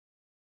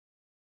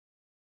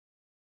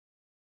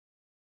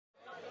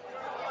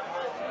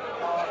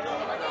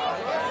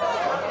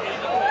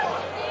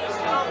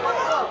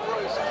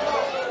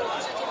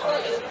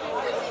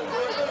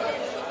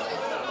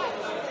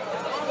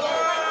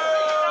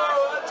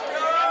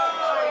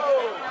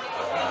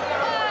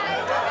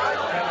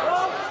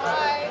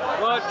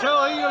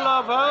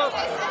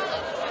Careful.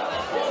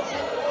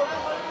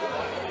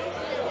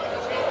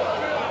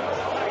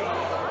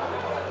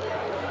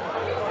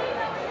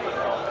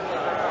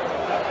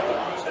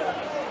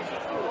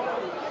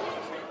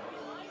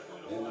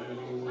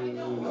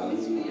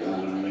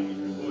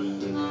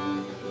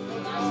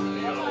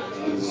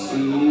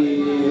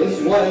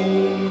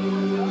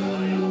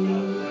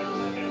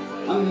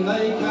 And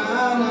they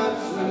cannot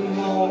swim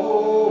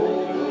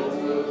more,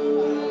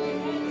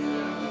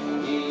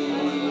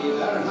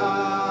 neither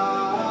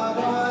have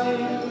I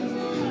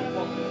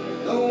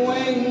the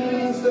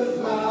wings to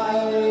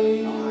fly.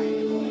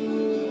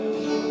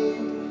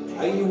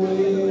 I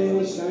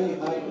wish I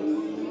had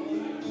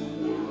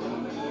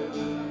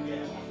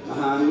a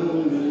hand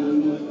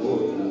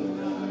would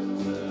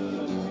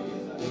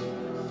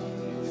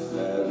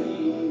ferry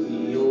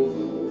me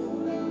over.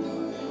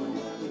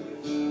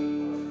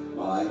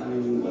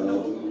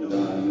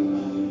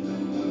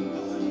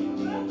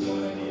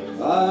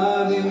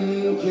 But in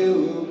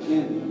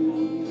Kilkenny,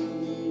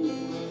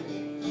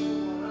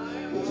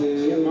 it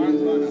is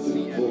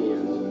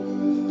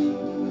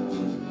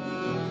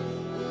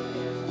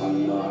on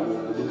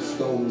marble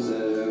stones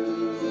there,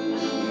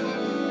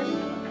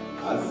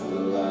 as the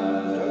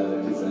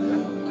lad is in,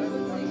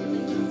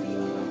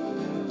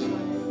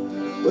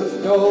 with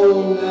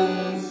gold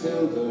and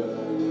silver,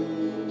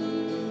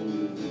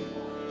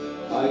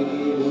 I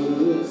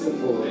would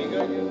support you.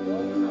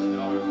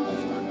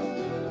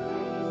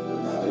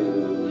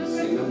 I'll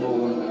sing a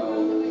more now.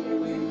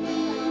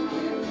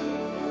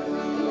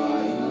 I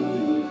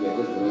get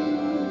a drum.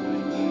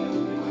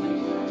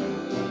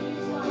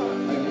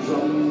 I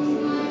drum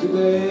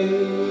today,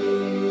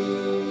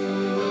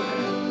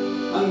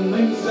 and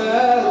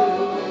myself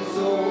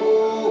so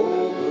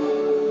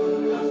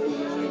good.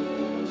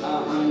 A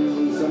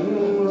handsome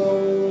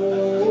road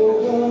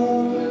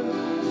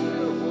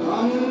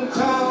from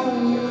town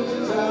to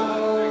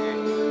town.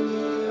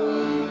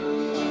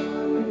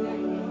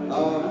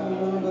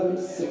 But I'm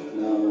sick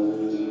now,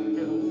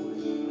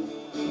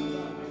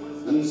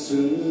 and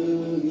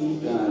soon be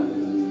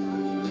dying.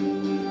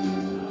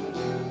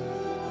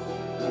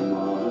 I'm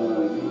a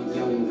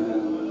young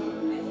man,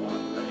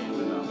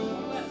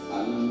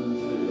 I'm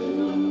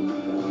laying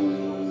down.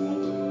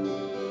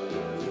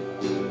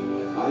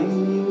 I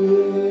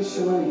wish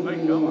I were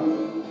in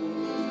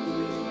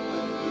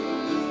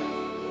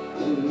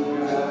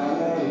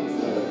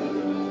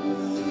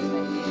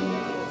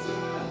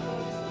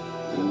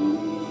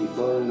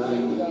for a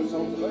night.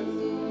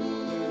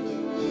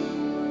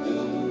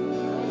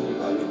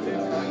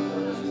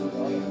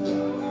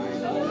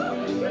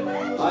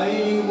 I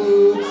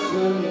would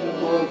swim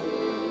off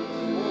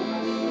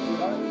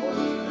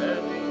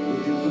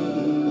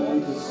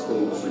to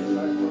Scotia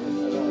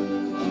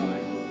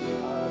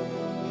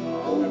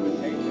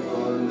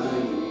for a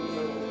night.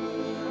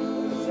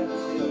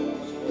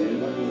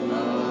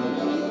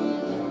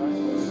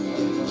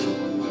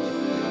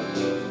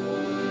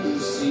 The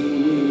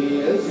sea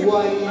is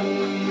white,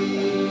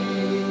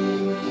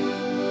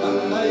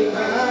 and I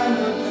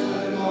cannot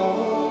swim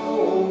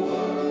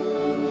over,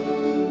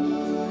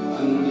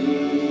 and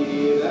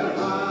neither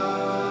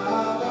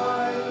have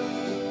I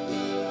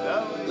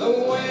the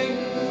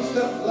wings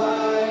to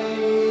fly.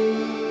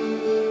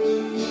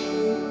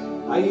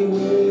 I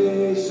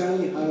wish I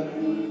had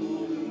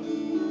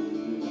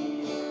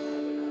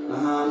a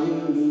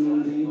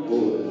handy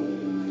boy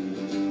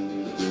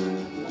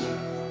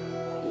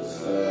to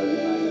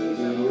ferry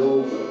me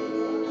over.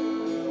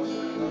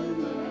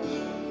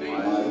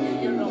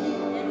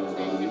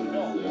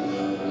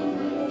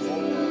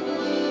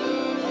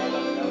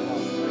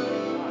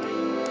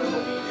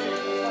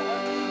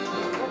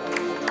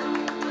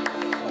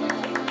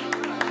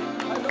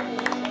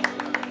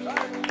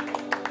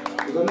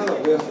 There's another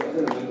verse I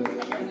couldn't remember.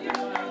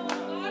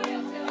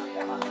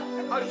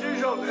 As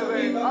usual,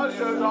 Davey, as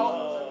usual.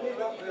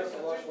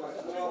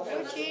 No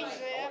change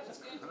there.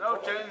 No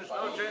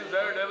change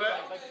there, Davey.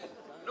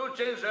 No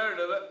change there,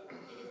 Davey.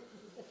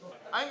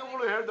 I ain't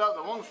only heard that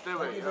the once, Davey.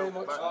 Thank you very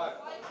much.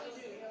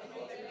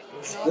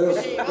 There's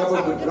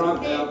Government Grant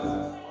there.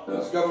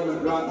 There's Government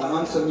Grant, the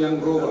handsome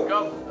young rover,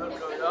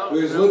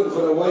 who's looking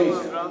for a wife.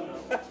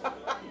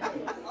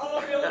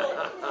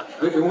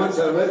 But he wants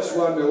a rich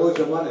one with loads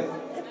of money,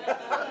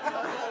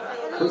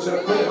 which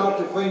are quite hard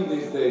to find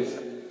these days.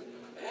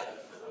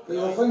 But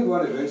you'll find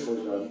one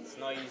eventually, Grant. It's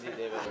not easy,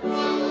 David.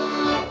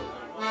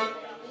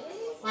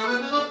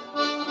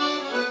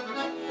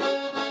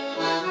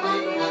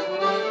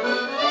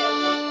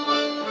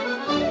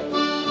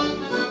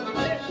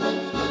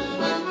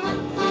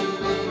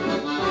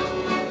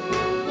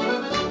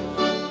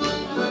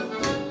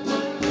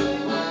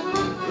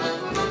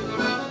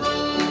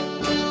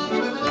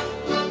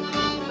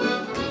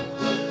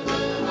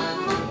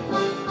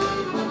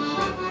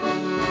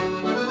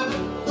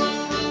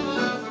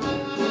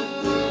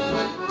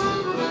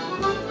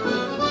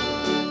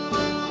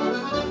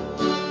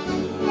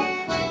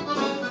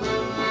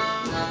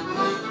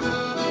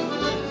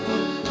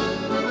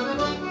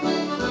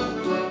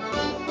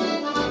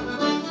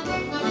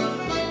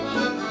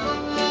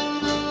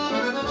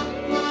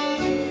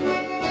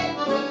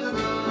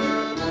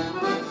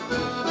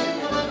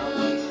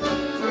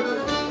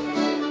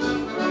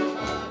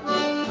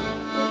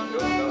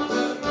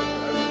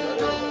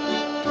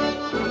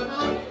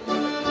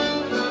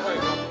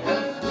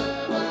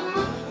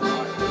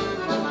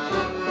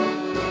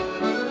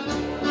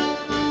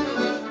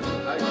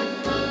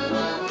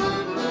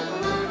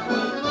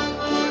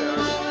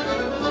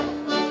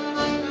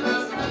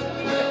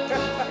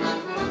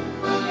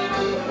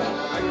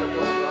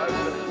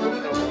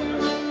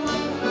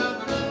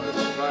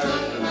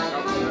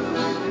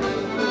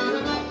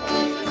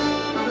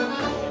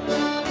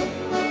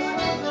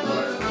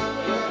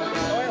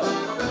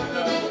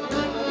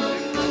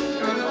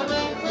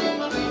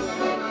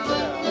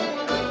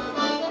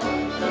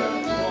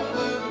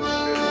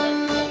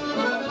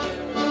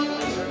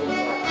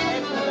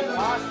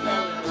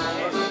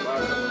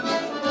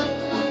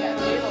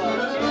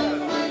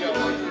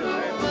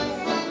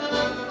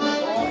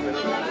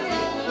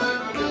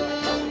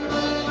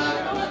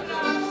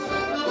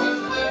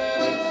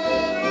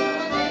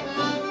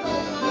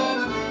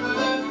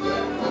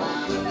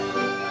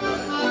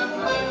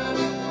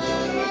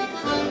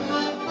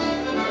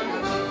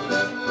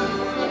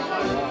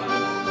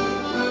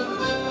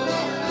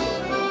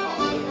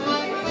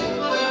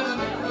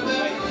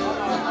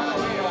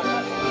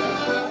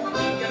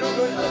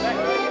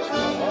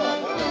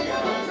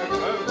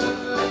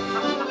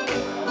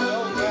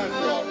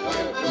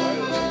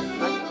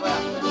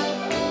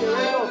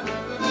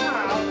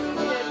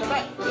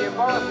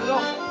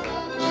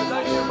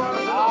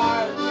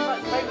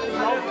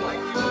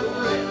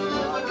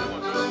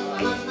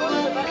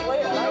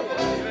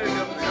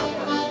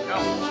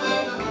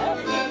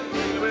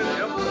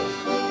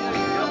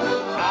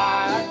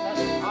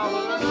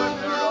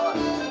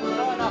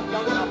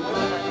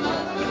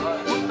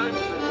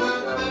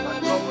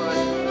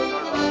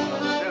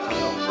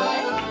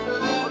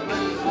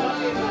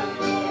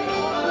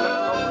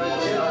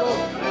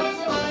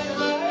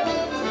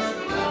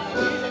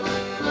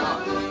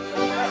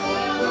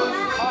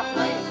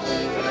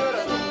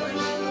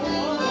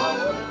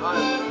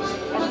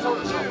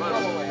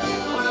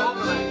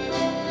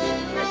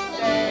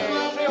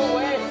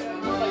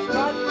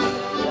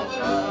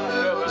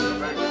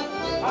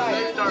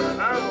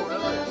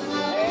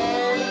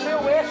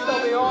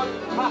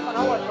 half an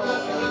hour ago.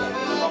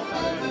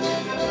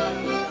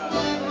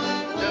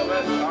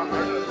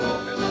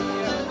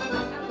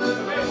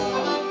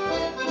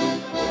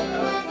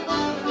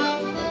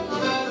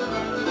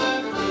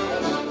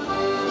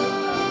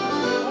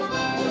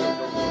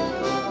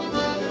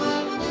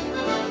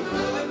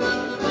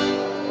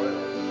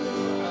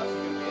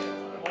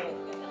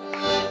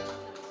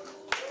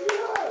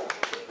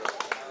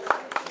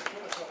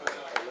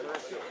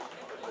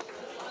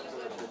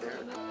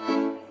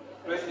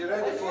 Right, you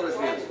ready for us,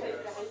 Dave?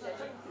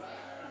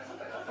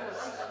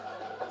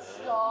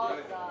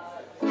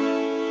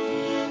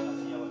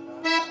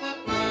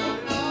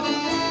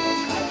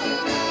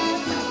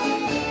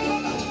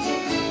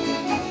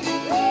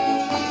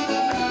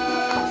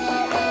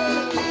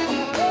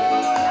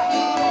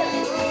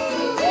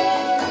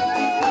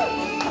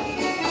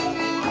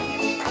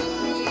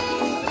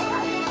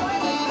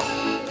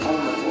 On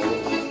the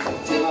 4th of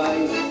July,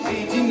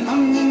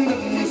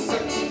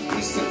 1806,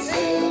 we set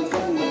sail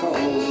from the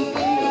cold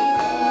Bay of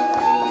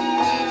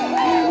Cork.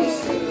 We were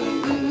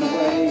sailing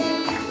away,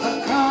 a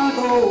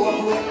cargo of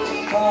bricht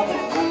for the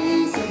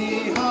Grand City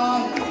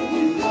Hall.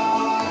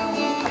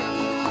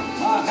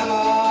 A hell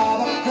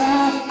of a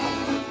craft,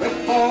 with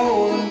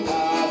fore and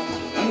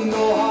aft, and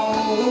know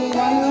how the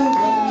wild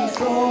winds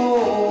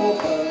drove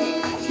her.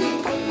 She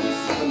had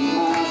 7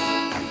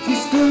 masts, she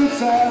stood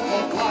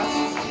several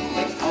blasts,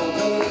 like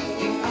Alder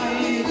the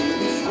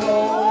Irish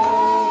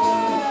rover.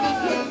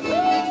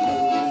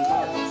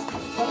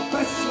 But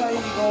best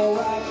like all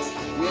rags,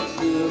 with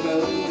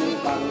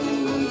 2,000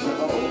 barrels of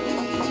gold.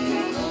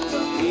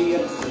 He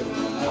had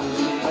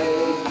 7,000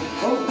 whales,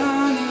 both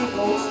Danny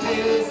boats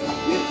tails,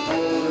 with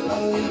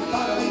 4,000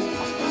 barrels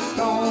of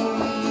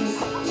stones.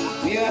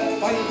 We had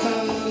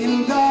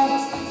 5,000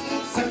 dogs,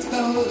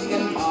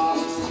 6,000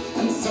 hawks,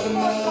 and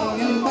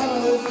 7,000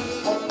 barrels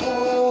of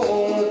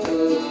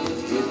porter.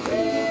 With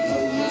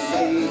 8,000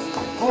 sails,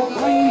 for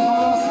blind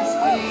horses'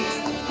 hides,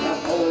 the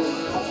whole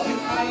of the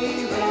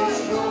Irish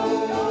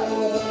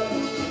rover.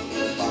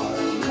 Far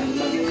in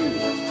the view,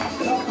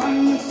 the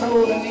banks of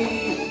the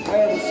knee,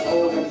 where was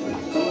spoken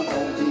from a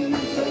county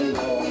very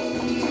long.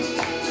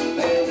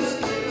 There was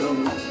Kieran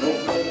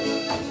Roper,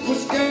 who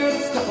scared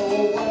the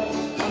whole world,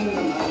 and the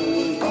man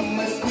from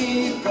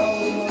Westmeath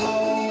called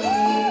along.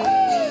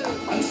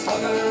 And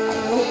Slugger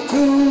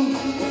O'Toole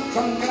was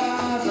drunk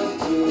as a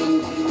fool,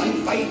 and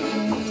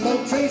fighting Low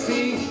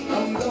Tracy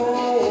from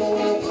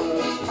Dover.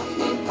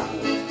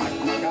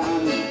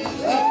 McCann,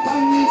 the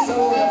banks of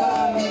the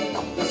band,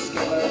 the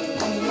skipper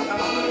from the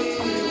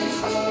Irish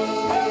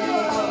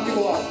road. You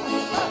go on.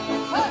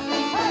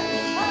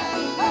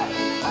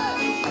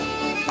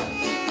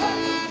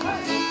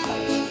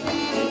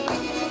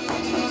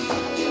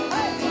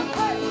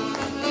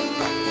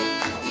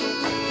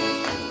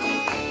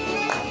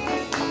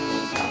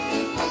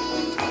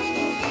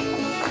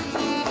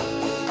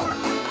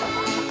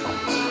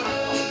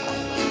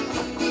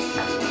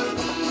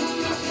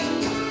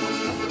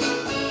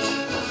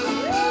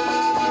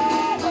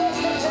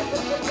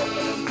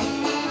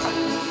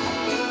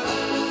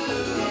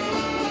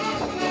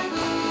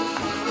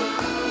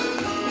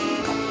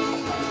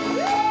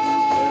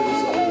 There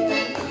was old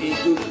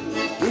Eagle,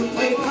 who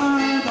played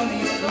hard on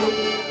his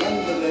flute when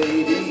the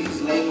ladies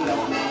lined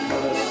up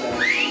for a set.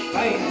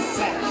 Fine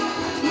set,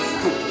 he's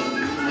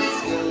cooking with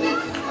skill,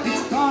 and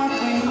each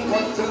sparkling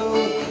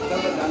quadrille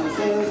till the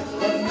dancers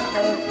would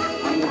knacker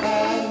on the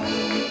band.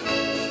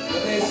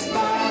 But they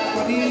smart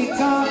what he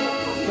taught,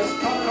 was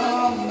cock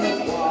on the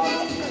walk.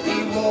 He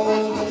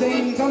rolled the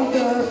things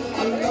under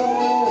and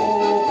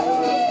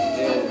over.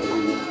 They'll do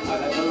at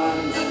a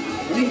glance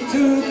when he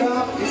took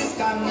up his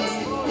stance.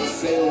 He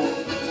sailed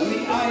on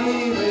the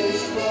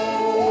Irish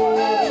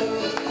road.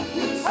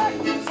 With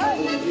 7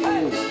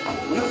 years,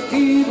 when a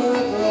fever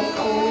broke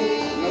out,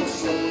 no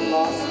ship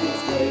lost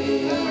its way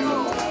in the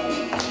fog.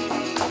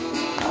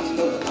 On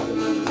the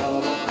wind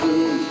of a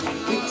crew,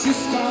 we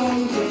just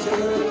found the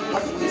two,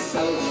 was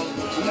myself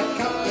and the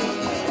captain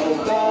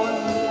held on.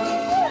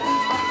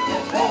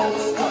 All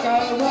struck a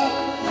rock,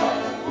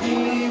 he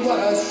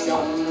was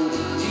shot,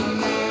 he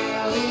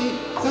nearly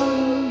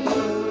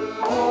tumbled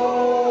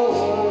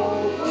over.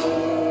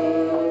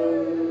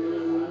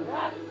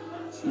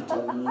 She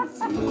turned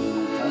 3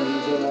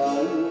 times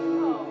around,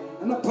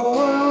 and the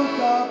poor old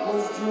dog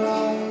was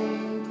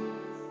drowned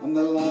on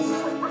the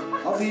last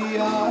of the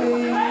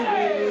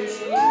Irish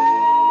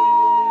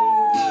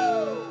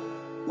road.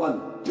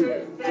 1,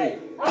 2, 3,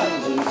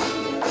 and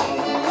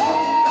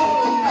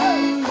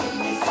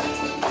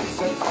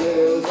set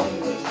sails on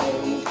the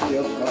coast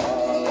of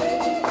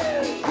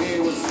Cork. We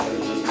were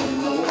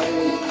sailing away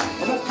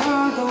with a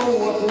cargo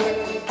of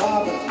bricht for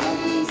the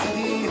Grand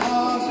City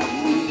Hall.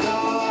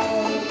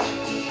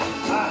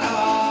 I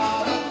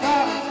had a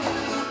craft,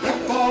 brick,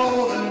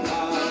 board and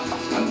car,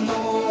 and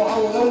know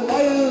how the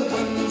wild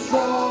winds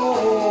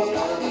drove.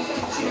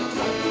 She had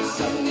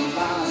 27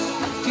 masts,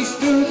 she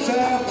stood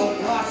several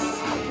blasts,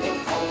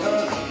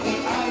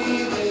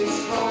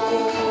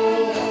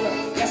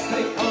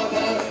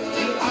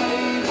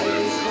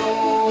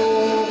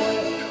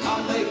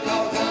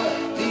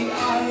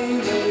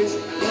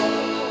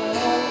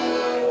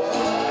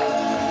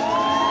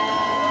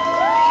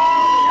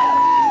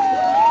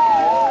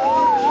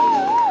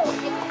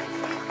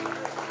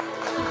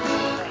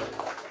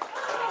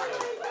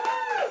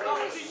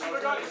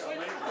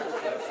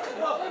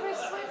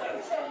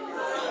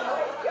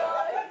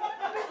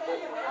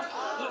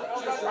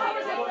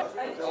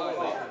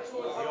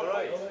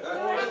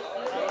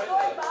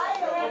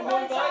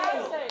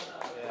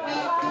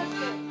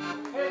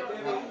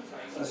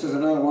 is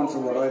another one for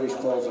what Irish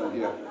Paul's on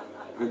here,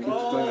 who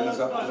keeps bringing us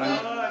up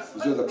drunk.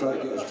 He's either trying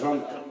to get us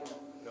drunk.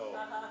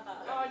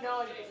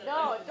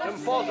 No, It's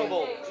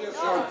impossible. Cheers,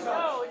 Sean.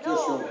 Cheers,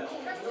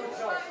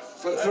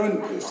 Sean.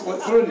 It's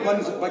like throwing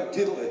buns at Big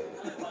Tiddly.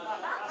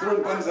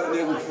 Throwing buns at an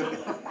elephant.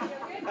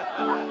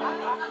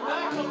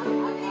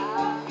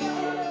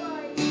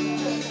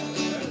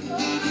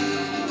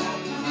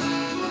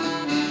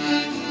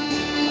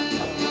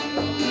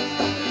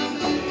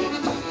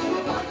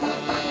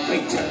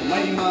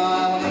 My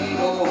ma, when I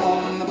go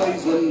home, the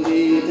boys will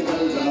leave the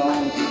girls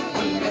alone.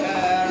 Pull me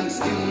hair and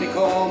skin me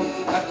comb,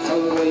 that's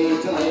all the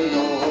way till I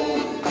go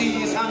home. She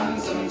is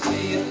handsome,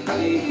 she is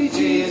pretty,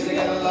 she is the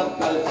girl of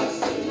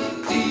Belfast.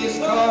 She is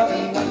caught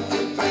in 1,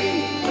 2, 3,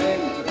 then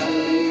to tell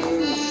me who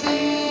is she.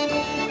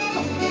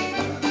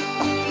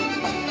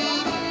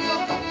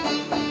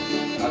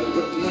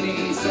 Albert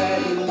Money said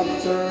he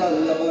loves her,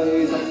 all the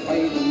boys are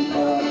fighting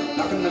for her.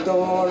 Knocking the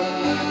door and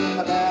ringing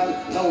the bell,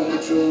 know me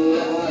true,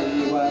 are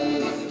you well?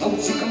 Out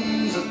she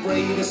comes as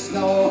bright as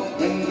snow,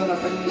 rings on her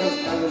fingers,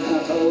 bells on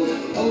her toes.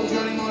 Old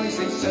Johnny Molly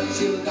said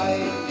she'll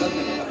die,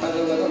 doesn't get a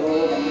fellow with a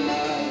robe on the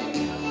eye.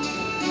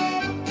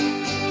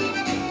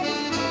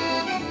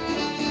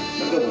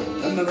 The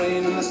wind and the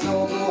rain and the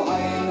snow blow high,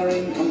 and the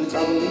rain comes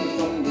travelling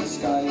from the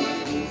sky.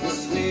 The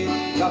sweet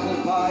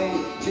apple pie,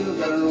 she'll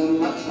get her own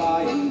much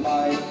by and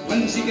by.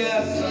 When she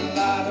gets a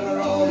lad of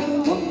her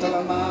own, won't tell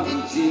her ma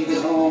when she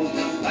gets home.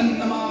 And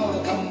them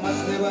all come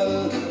as they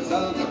will,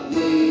 sell but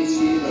me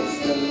she loves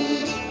still.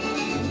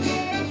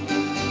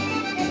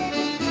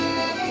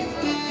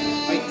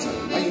 I tell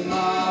my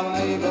ma when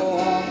I go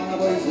home, the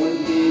boys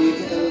won't be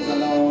the girls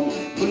alone.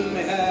 Pull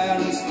me hair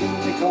and skin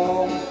me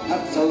comb,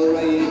 that's all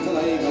right till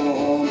I go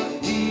home.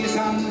 She is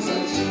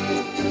handsome, she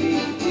is pretty,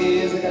 she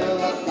is a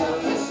girl of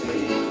Belfast.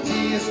 She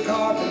is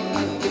caught in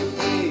 1, 2,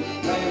 3,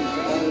 time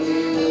to tell me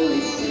who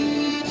is she.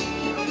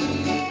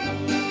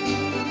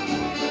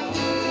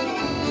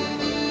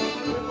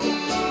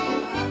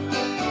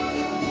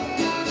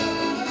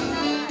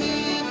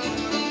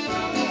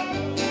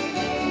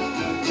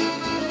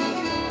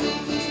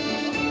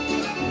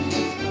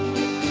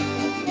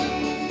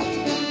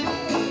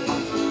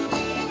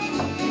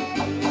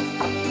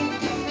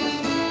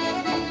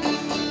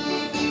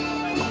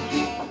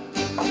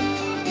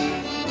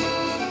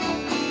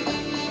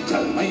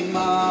 Tell my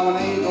ma when I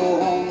go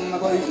home, the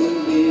boys will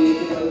leave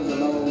the girls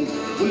alone.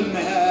 Pull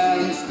my hair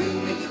and spin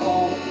me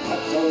comb,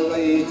 that's all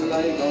right till I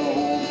go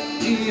home.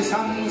 She is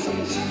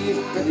handsome, she is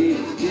pretty,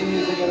 she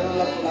is a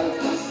girl of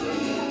Belfast.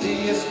 She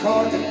is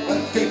caught in 1,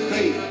 2,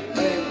 3,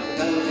 then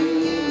tell me who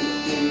is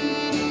she.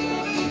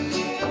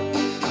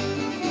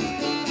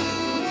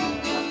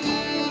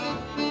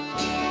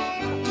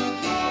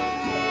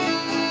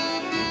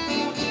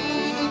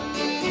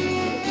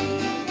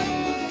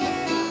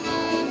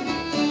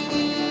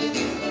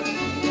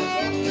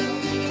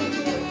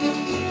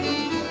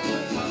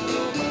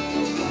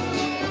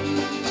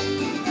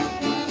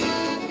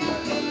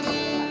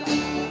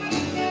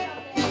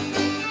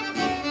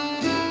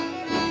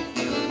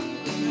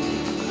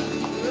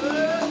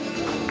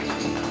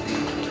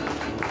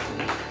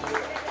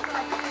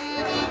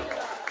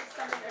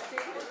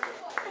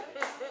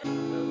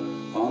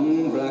 On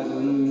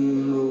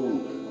Raglan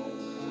Road,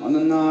 on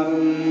an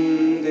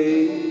autumn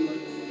day,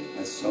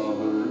 I saw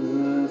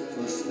her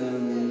first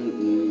and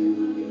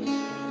knew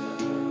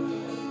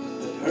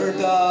that her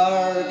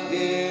dark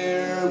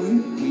hair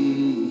would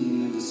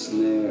weave a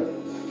snare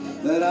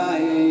that I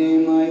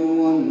might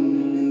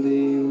one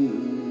day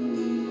win.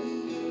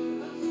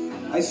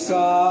 I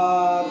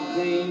saw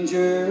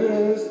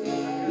dangers,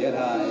 yet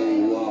I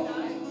walked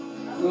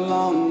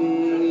along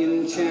the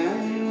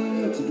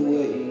enchanted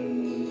way.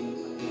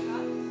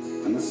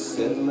 And a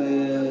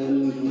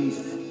settling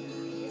grief,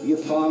 you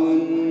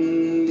fallen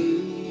me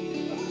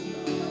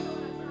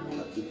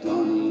at the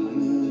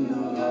dawning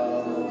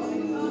hour.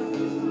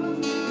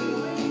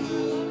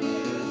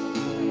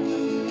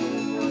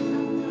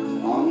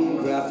 On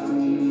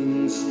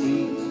Grafton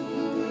Street,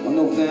 one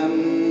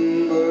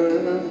November,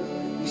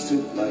 he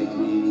stood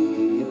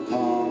lightly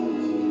upon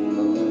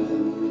the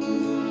limb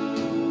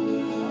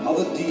of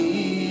a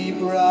deep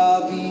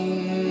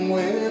ravine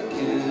where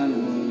can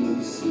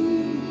be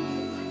seen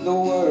the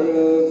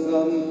worth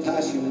of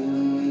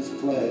passion's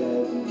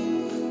fled.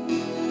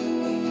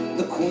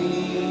 The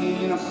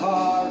Queen of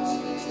Hearts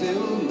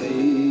still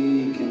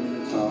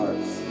making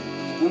tarts,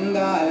 and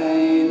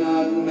I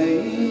not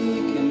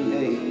making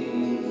hay,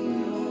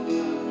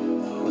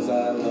 'cause I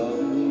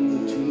love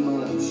too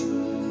much,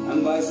 and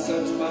by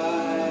such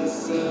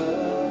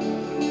myself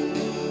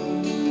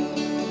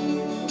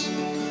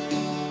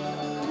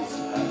is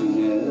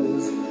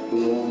happiness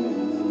blown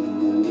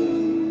away.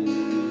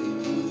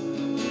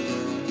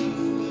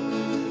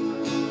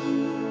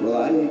 Well,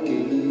 I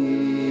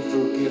gave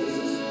her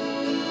gifts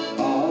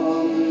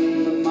on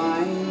the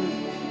mind,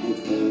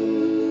 with her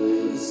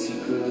the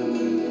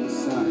secret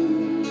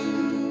sign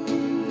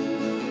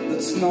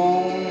that's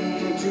known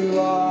to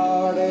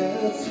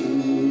artists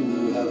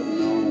who have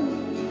known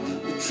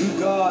the true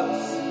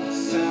gods,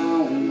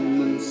 sound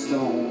and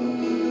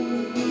stone.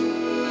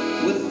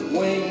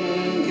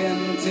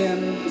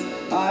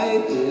 I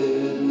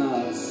did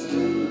not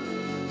sing,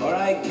 for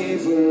I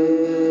gave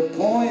her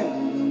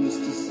poems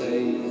to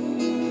say,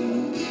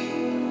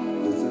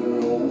 with her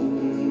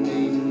own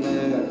name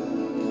there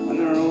and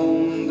her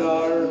own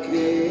dark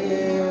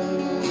hair,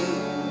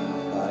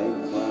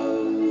 like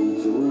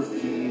clouds or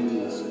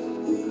fields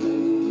with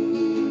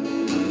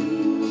me.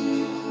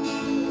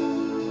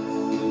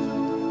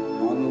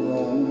 On a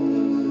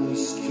lonely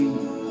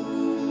street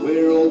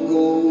where old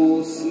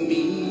ghosts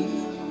meet,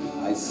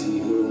 I see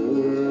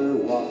her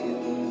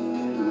walking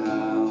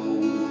now,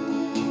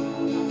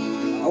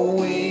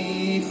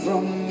 away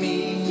from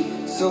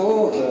me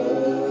so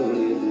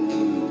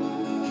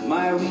hurriedly.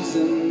 My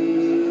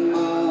reason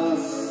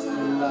must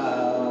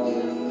allow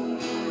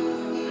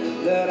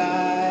that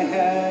I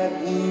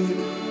had wooed,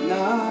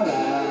 not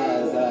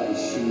as I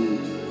should,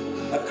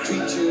 a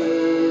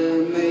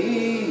creature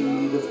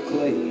made of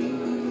clay.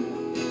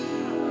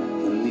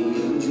 And the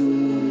angel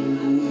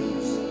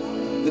moves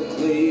the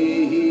clay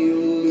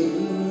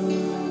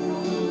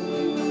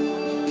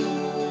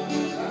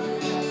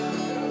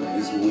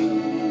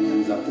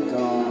wings up the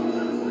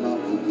dawn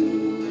of the day.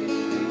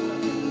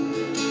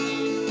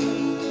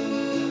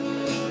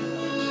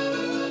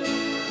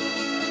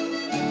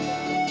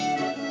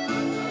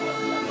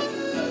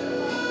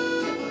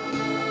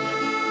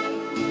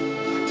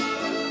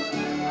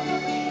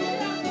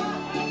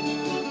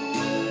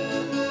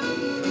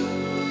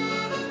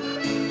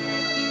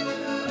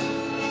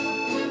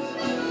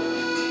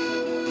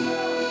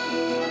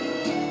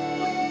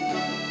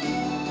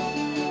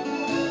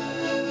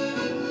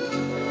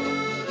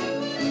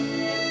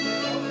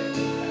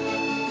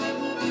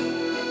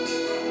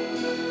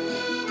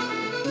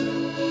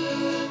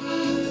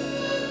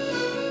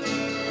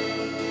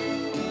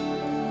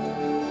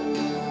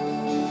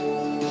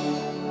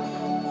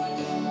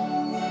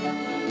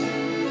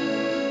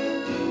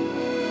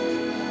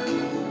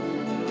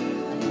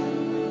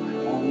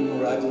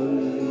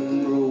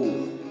 Raglan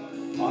Road,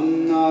 on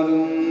an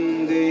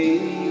autumn day,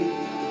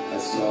 I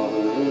saw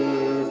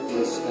her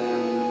first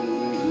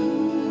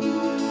standing,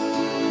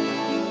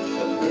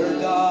 and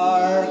her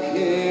dark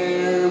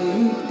hair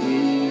would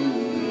be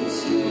the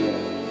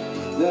snare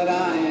that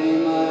I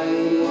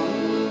might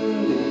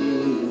wander.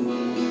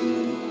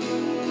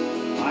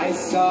 I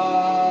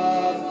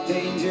saw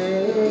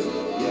dangers,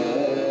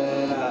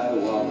 yet I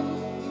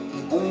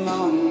walked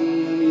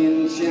along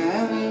the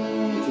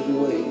enchanted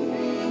way.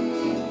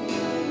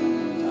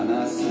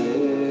 I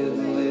said,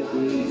 let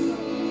grief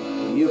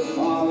you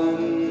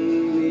fallen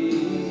be,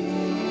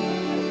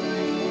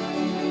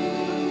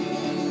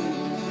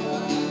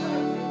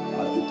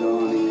 at the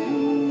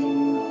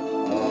dawning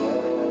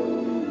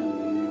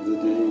of the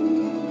day.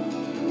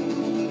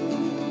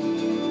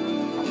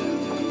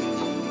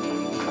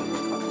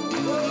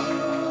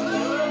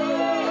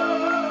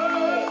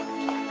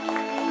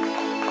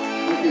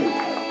 Thank you.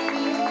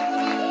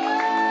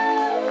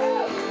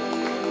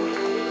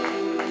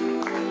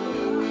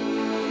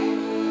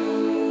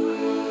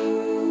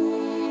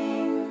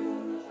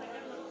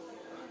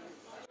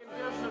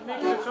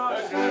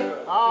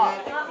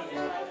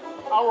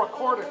 I'll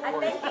record it I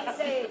for you. think he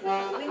said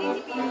we need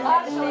to be in the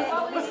bed. We need to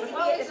be in the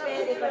bed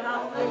if we're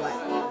not full.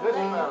 This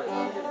Mary.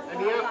 In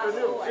the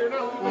afternoon. So you're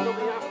not leaving till the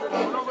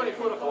afternoon. Nobody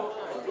put a full time.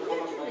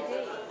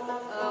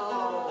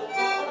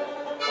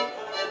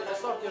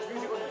 There's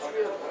music on the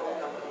square.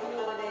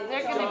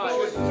 They're going to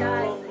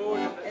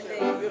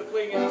They're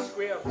playing in the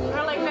square.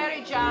 they're like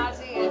very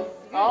jazzy and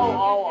It's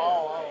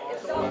all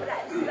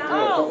that A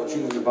couple tunes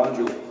in the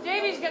banjo.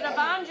 Davey's got a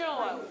banjo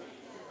out.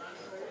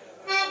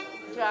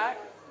 Jack,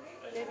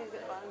 Davey's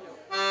got a banjo.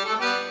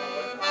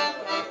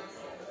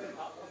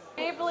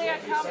 Ably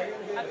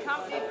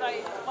accompanied by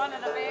one of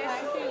the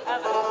best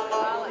at the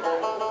rally.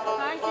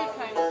 Thank you,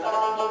 kind sir.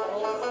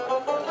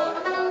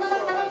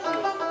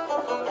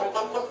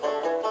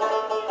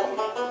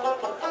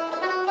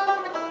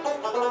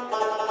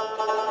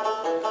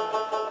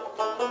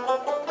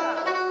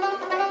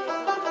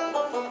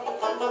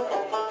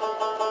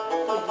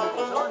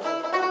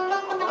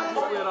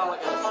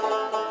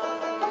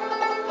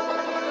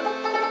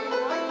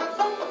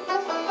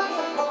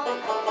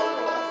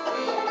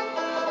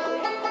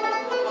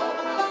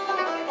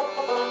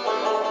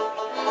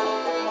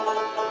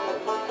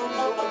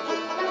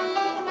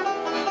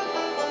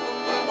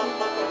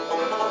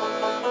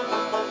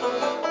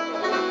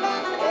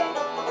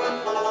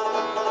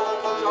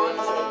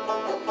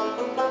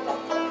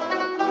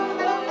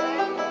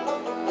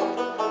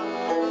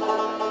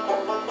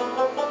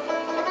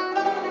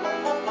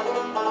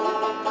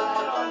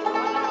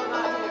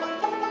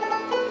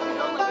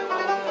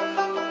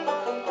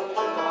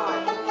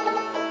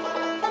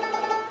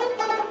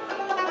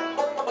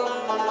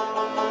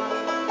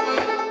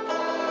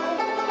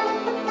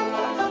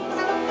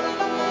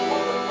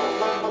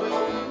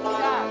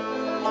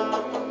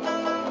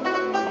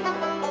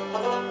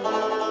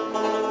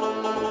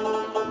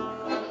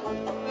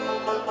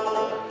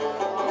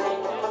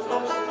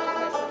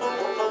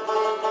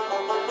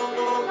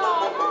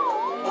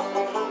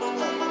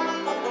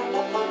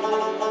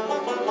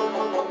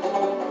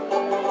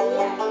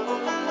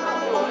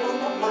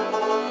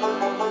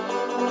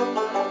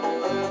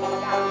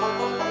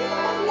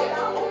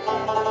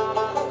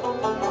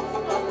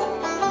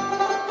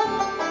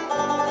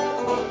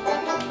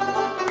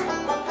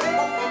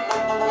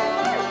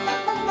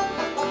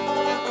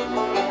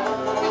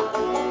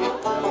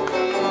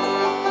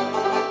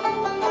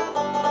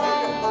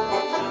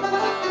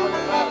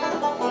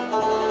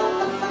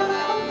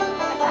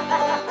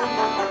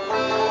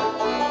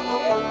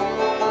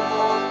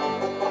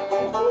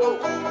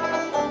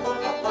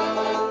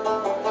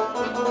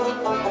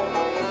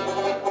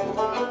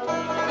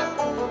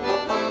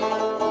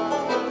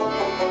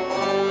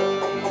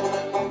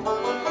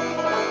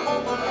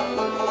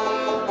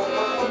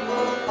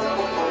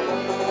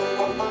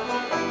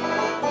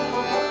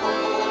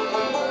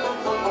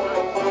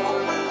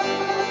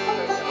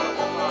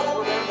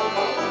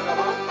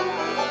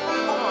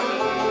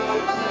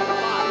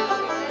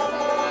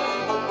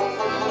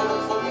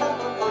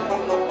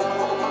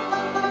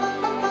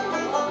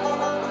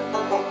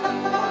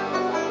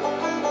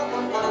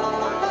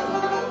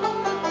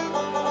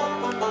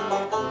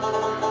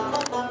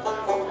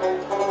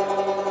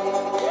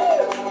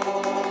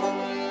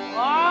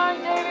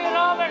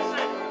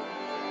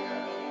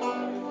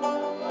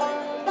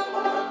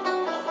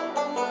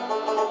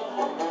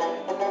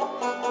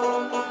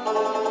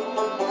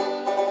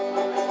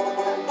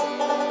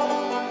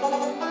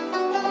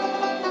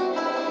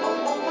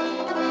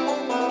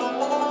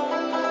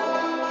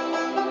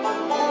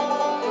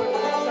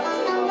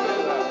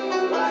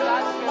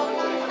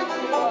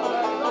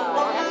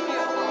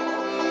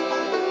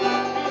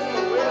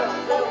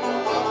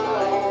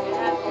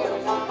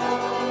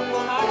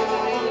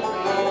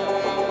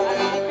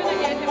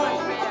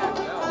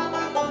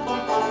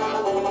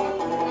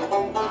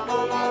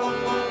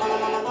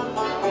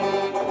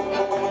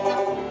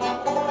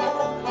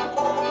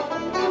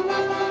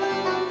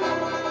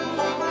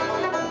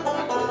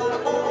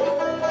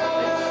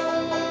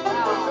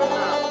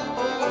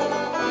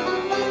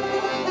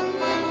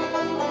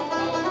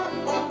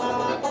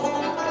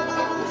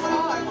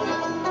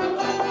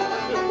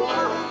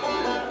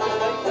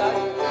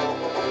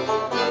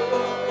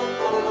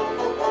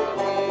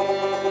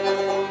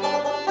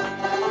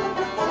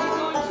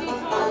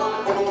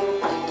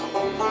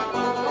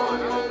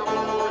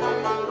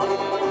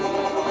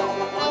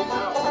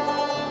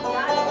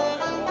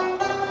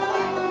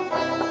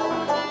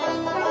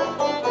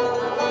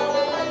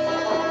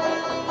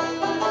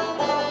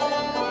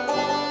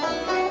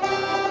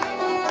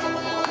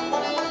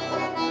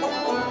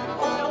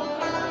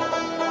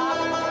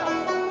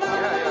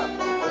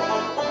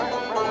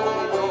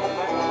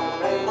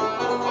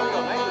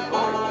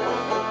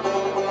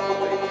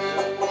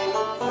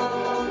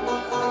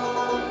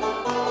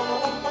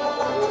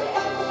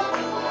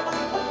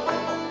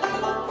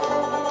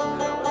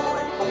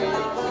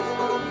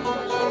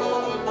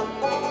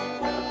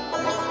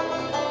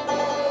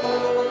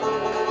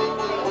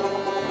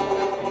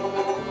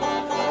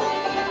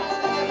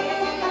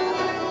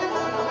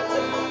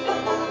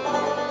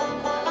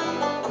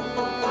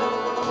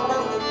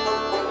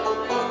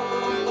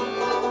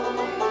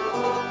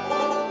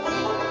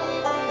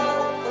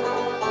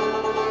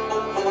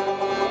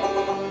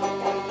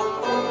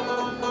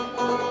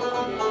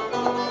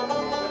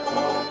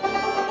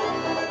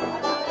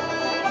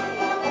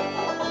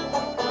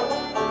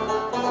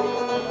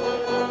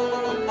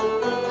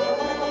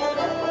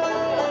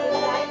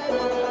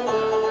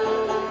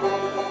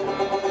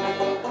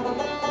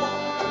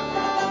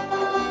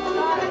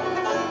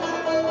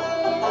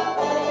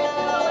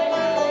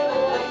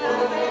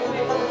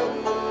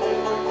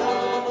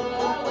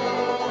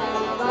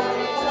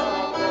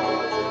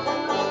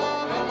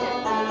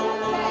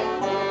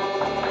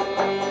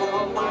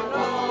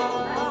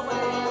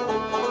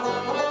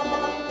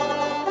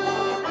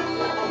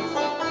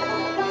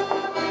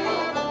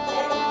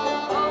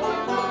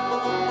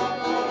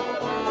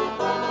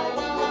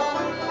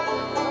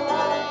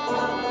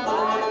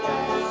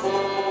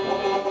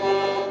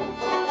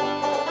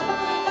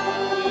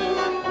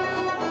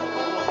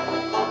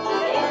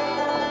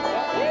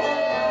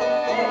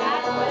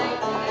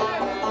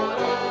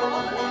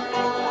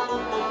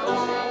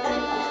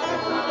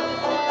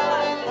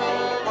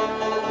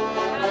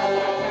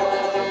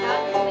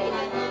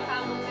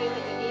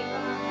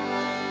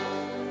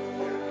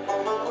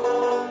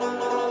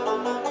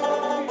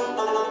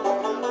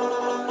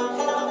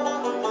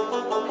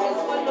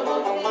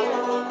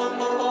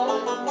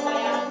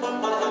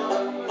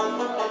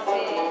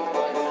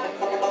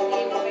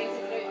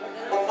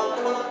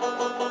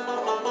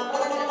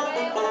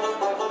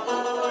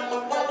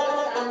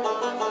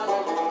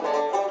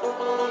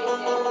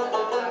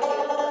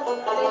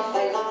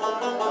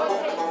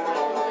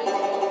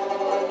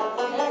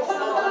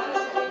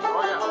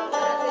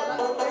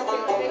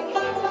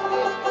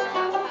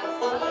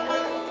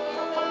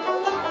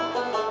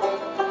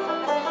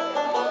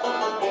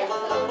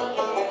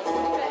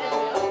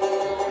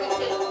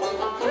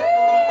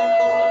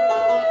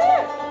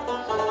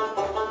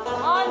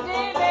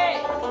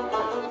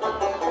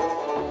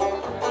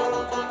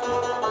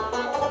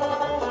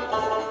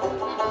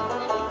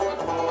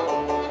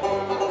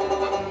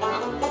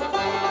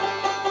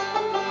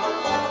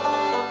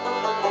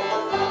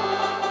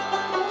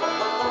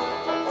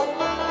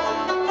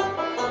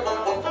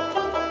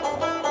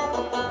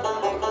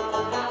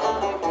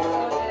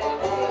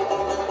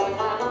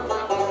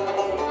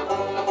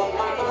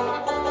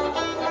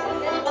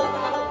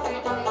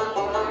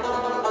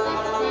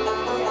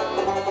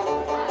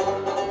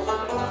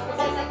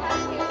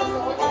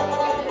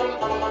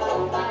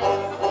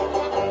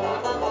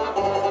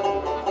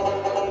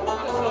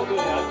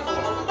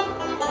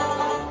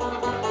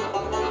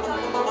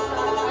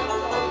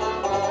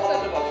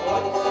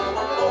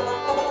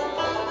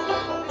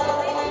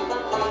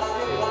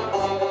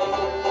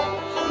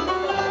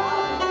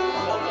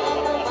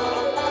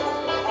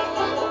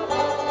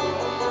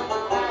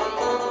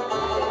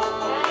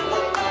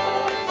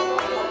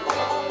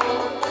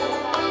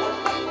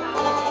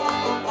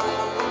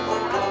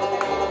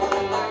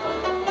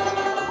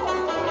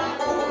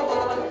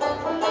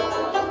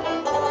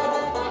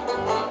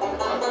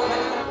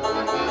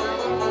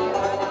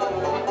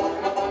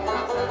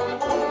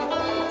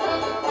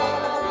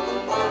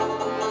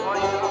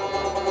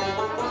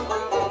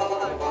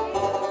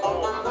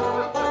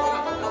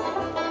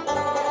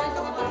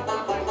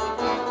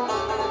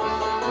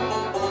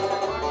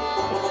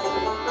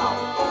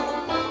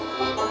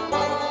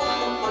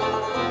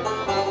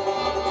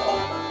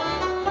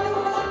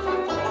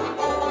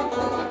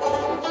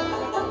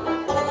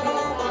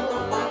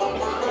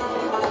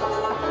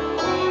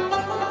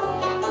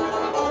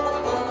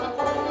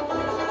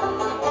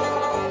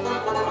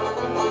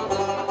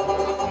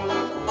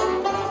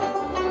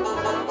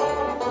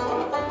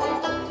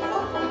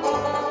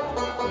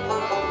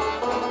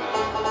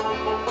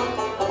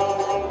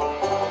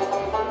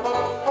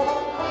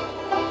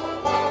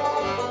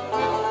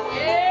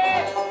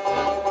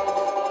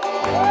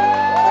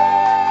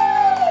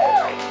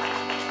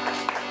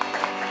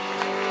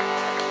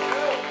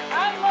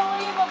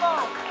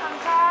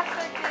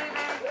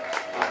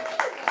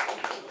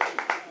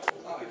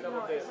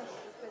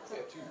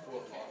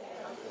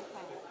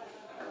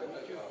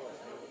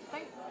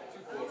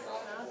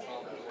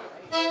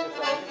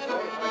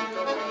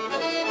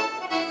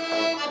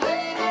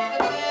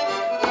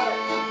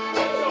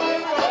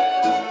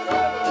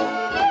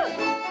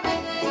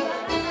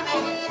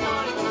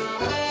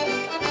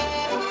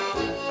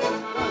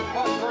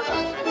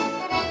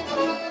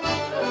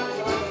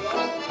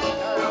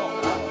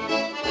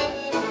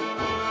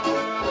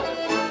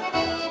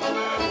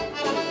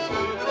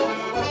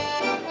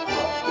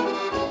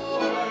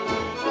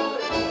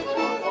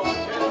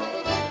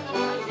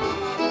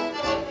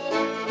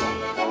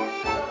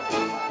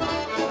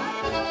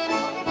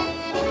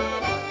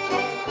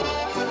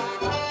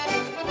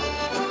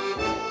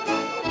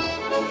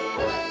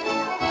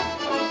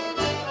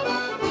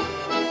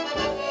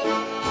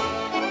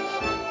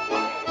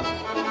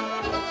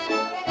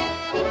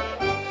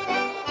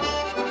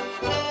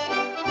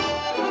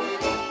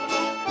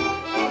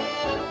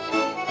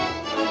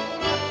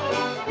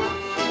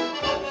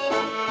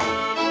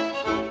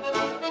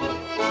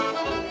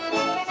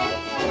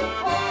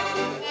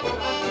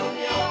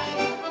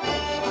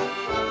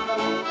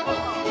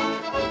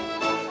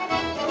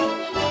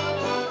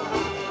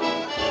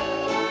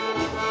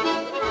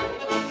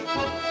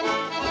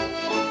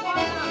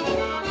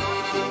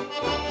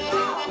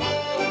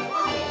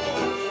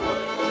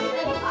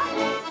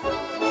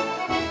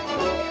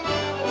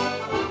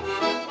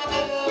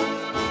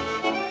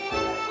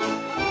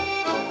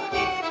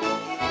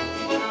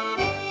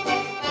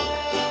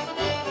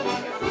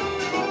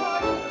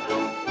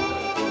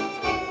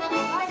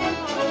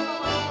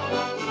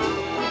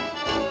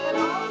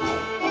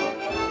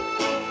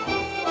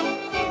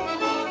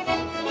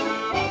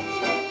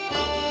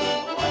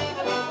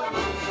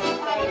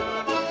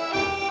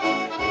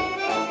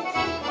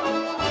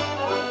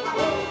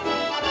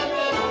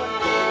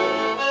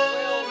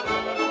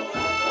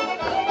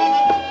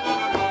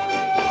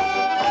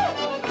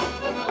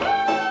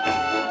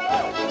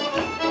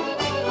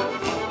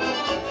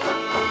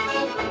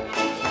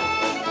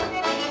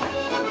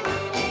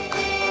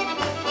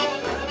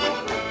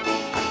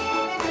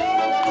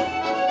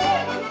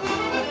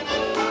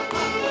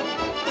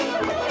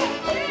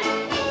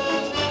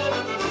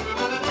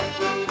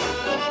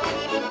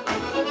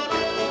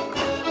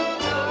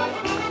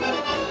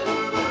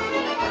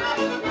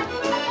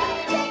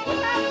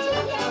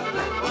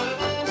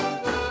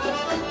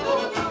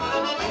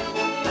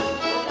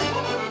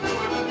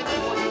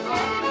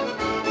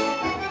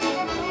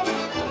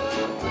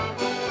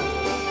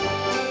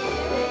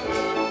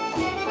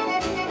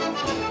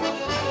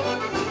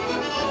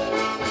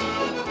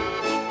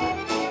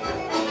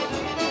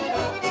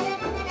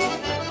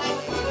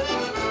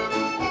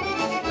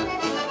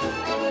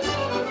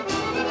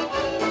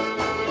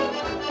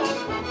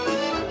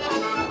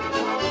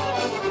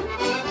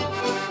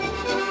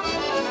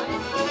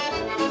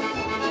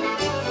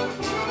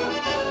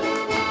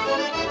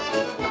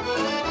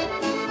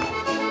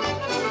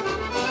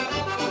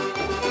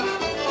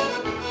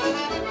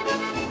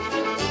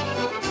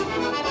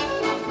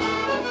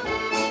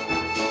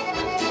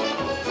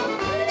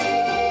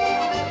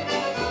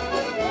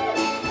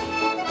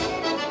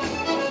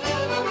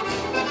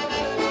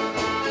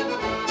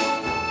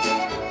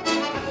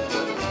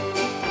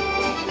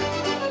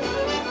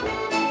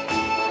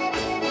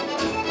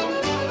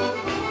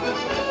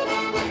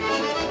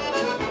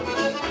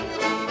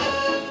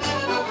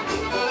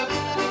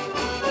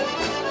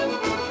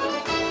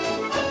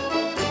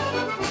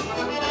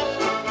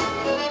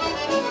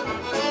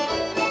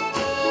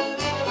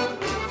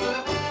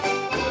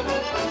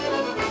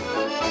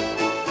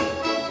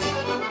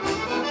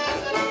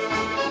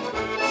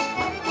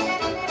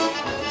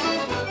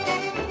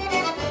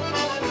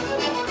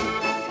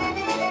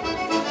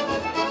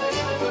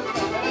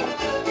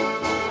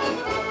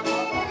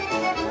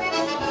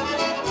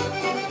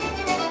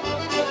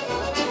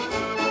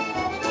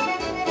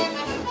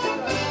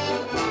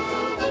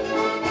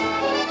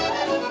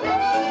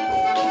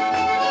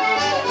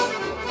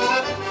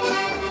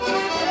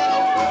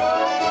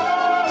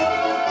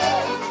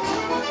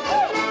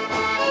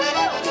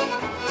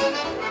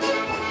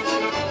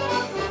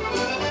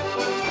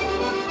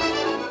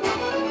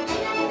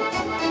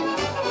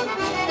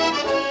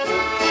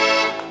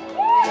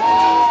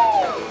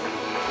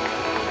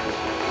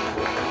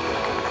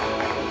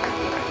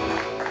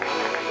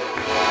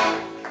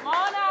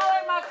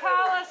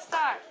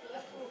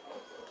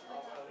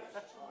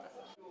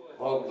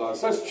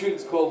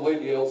 tune's called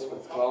Lady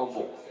Elspeth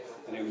Campbell,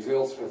 and it was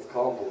Elspeth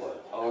Campbell that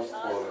asked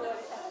for it.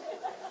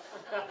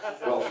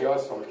 Well, she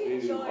asked for a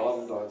Canadian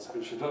band dance,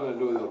 but she didn't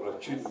know there was a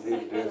tune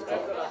named Death Time.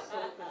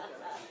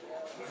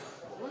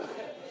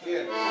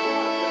 Here.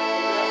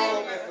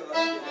 Song after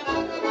that.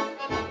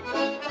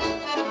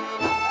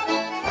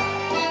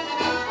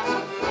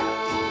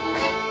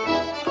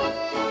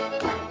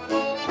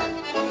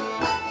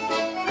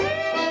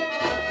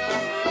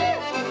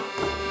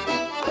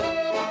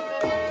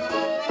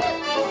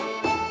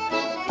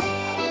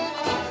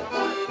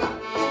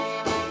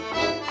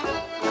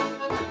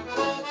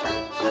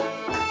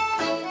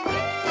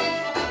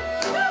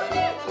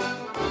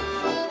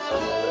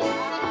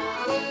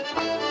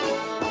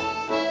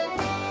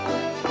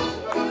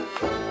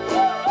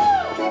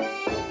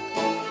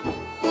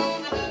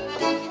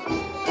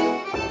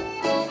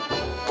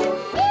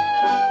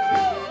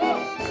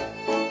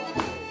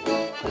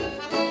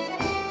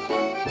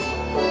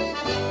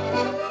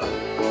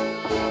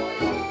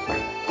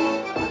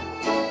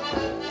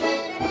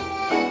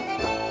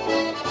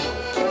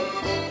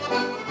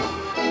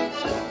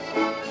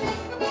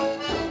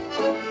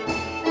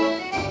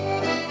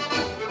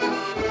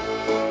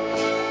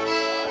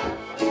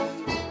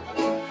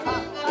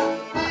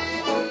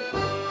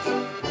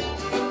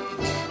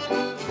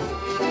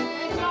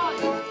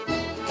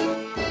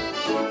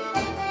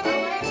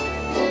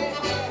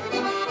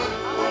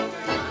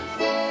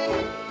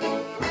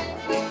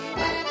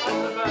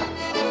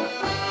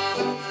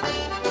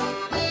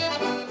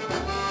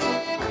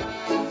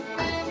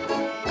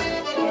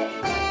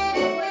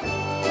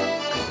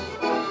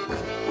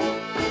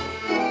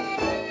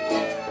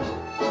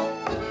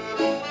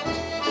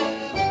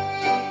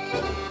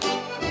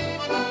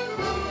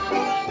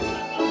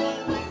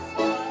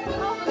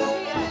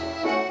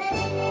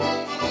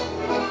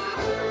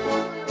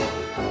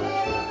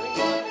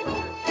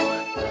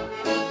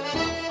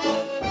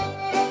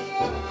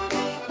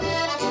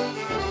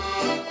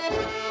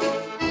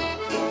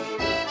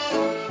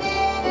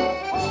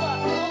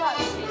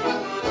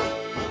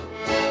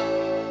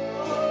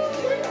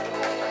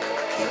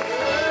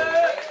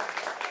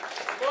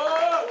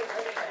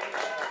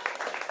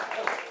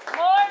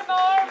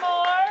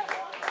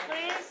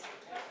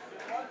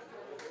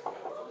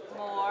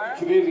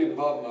 Canadian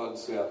band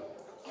dance there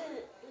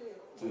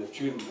to the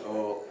tune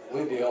of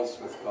Lady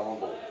Elspeth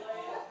Campbell.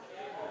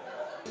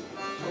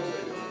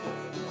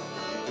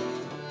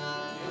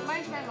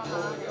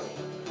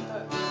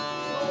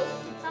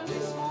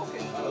 Somebody's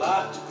smoking. Well,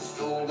 I took a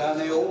stroll down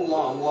the old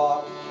long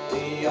walk.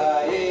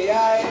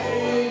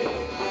 E-I-E-I-E.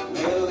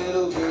 Met a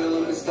little girl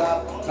and we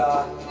stopped to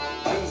talk.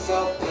 Things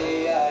off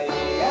the E-I-E.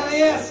 And I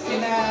ask you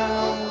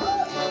now,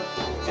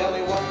 tell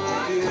me what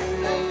you do.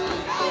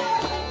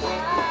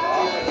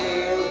 All her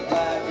hair was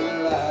black and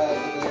her eyes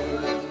were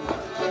blue.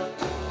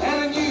 And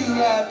I knew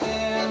right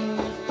then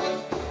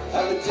I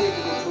would take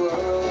it a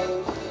twirl.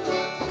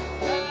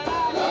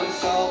 Down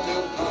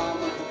Salthill Pond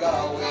with the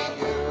Galway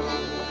girl.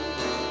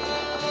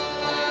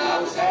 I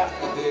was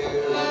halfway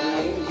there when the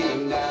rain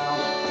came down.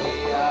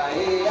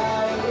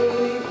 E-I-E-I-E.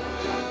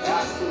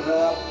 Passed her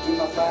up to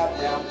my flat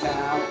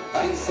downtown.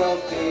 Thanks of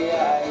the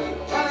E-I-E.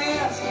 And I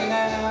ask you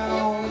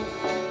now,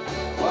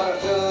 what I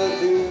could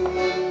do.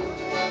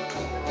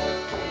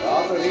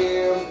 All her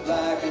hair was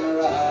black and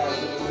her eyes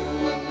were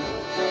blue.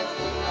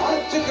 I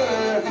took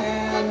her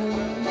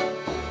hand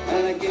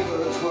and I gave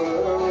her a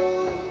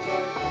twirl.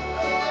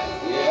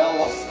 Yeah, I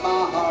lost my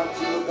heart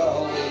to a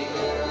Galway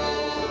girl.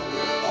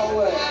 Oh,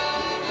 well.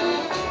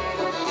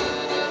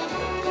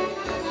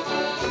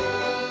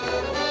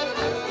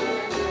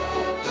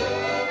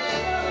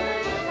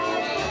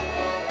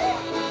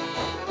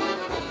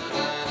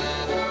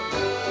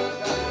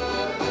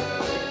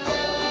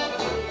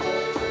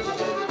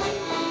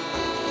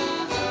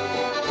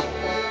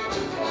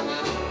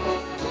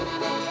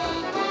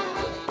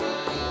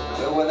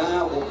 When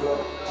I woke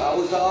up, I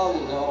was all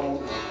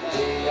alone.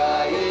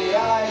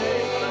 E-I-E-I-E.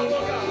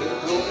 With a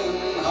broken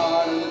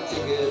heart and a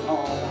ticket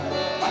home.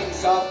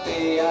 Thanks off the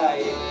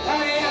E-I-E. Let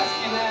me ask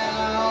you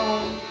now,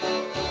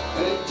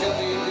 what did it tell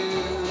me to do?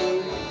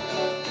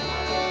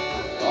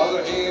 All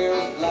her hair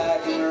was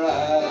black and her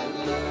eyes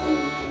were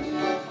blue.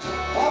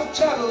 I've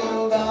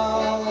traveled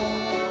all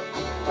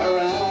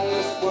around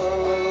this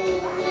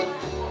world.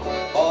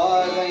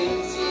 Boys, I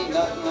ain't seen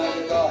nothing like a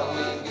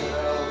Galway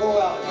girl. Go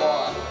out,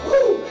 boy.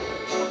 Woo!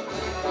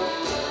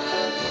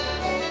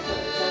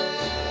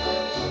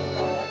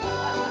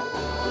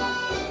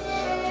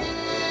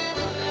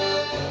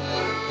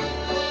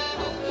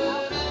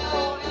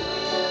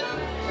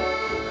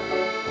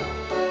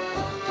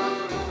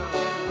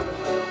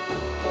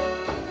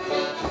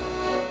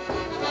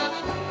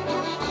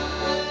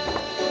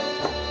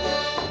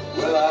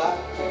 Well,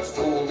 I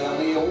strolled down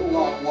the old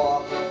long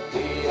walk.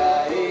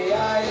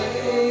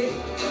 E-I-E-I-E.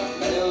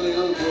 Met a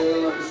little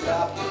girl and we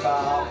stopped to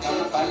talk. On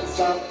the fence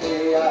of the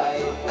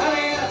E-I-E. And I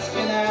ask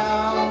you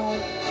now,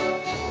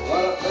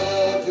 what I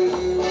could do.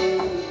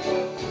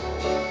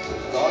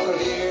 Cause her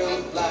hair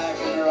was black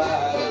and her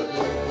eyes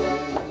were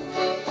blue.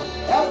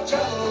 I've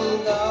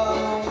traveled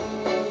all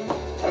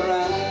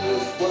around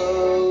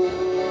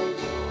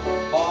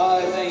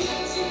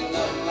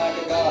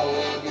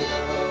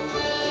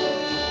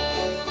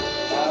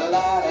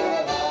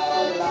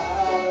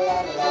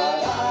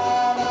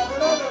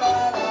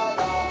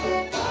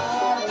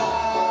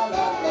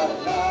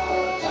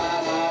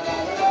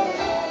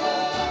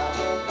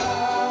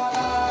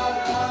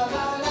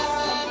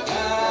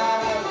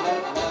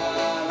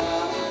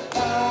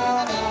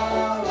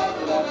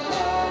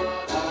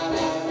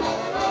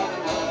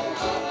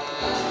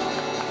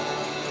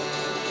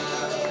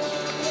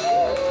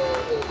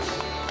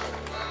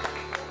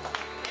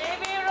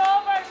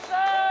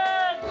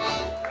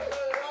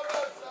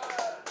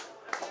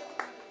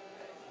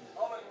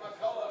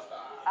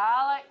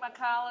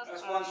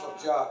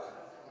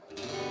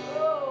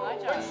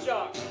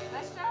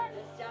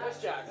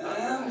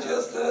I'm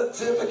just a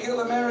typical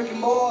American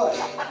boy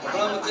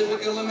from a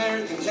typical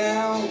American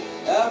town.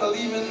 I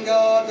believe in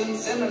God and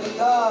Senator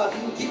Dodd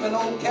and keep an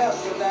old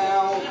castle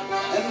down.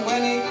 And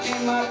when it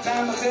came my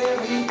time, I said,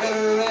 well, you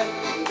better rep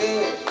and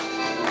dead.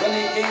 When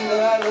it came to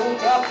that old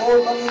drop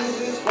board, but this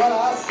is what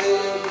I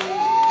said.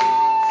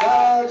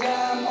 Sarge,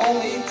 I'm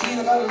only 18,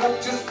 I got a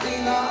ruptured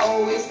spleen, I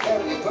always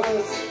carry a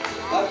purse.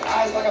 My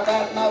eyes like a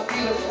bat, my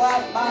feet are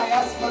flat, my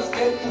asthma's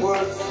getting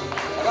worse.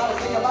 I gotta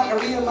think of my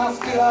career, my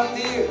spirit out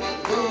there,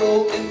 poor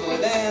old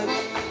invalid Dan.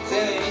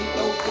 Said it ain't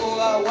no fool,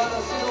 I went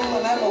to school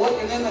and I'm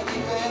working in the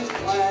defense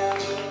plan.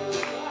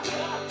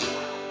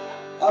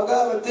 I've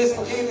got a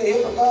dislocated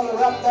hip, I've got a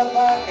wrapped up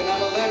back, and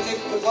I'm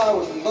allergic to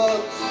flowers and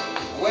bugs.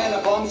 When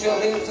a bombshell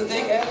hits to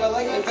take half, I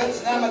like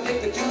defense, and I'm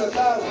addicted to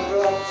 1,000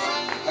 drugs.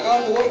 I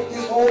got to wake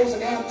these holes, I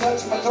can't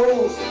touch my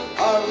toes,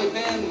 hardly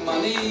bend my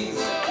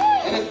knees.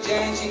 And if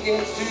Jan, she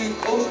gets too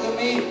close to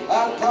me,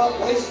 I'd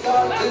probably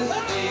start to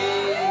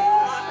sneeze.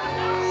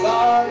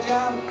 Sarge,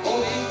 I'm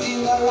only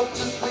 18, got up to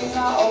spleen,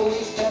 I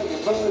always carry a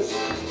purse.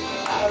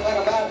 Eyes like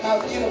a bat, my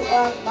feet are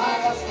flat, my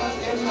asthma's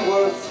getting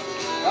worse.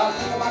 I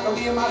think of my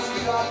career, my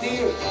sweet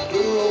idea,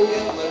 poor old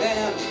invalid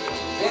Dan.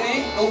 It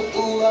ain't no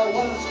fool, I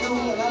went to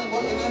school and I'm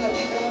working in a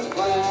defense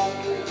plan.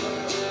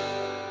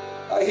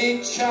 I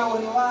hate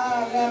chowing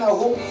line and I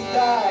hope he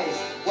dies.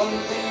 One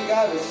thing you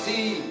gotta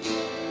see,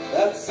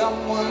 that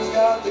someone's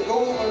got to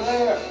go over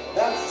there,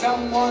 that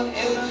someone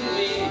isn't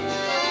me.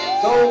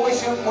 So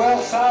wish him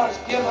well, Sarge,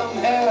 give him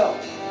hell,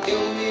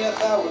 kill me if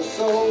I was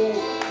so.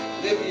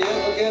 If you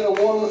ever get a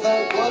war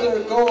without blood or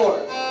gore,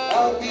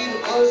 I'll be the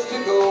first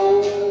to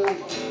go.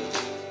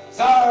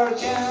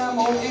 Sarge, I'm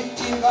only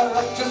 18, got a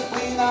ruptured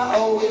spleen, I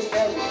always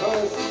carry a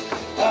purse.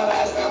 Got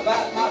eyes like a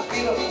bat, my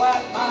feet are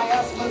flat, my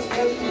asthma's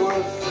getting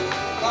worse.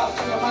 I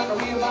think of my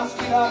career, my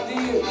sweet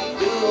idea,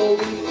 poor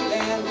old invalid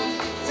Dan.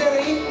 Said I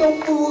ain't no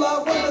fool, I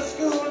went to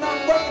school and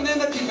I'm working in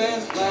the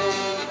defense plan.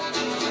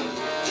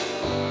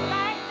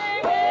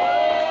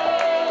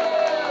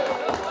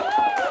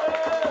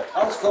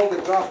 That's called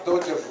the Draft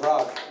Dodgers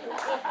Rock.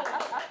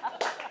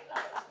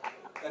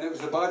 And it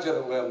was the Badger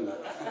that learned it.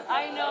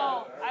 I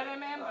know, I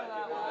remember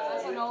that one.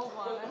 That's an old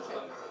one, isn't it?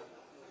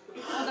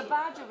 Well, the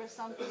Badger was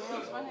something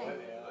else, wasn't he?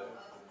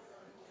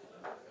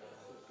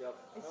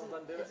 Is he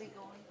going? Is he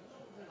gone?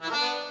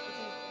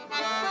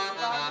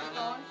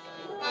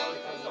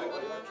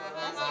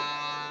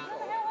 Where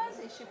the hell is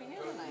he? Should be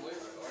here tonight.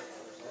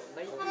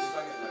 We'll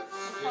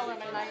call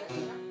him a night.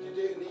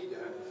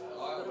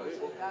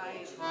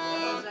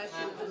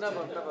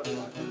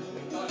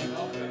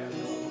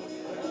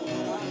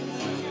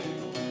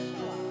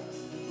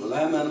 Well,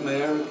 I'm an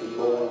American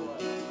boy,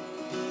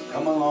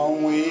 come a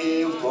long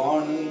way, was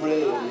born and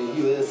bred in the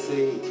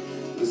USA.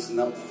 Listen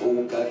up,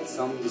 folk, I got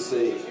something to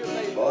say.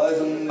 Boys,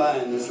 I'm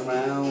buying this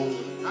around.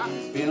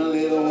 It's been a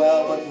little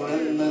while, but we're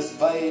in this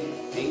fight.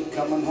 Ain't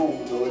coming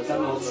home till the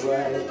done what's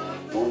right.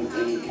 Going to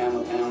clean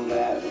Campbelltown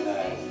that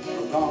night.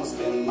 We're gonna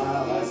spend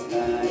my last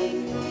night.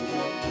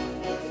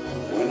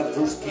 When I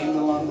first came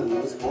to London,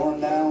 it was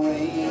pouring down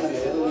rain. I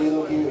had a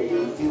little girl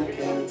in the field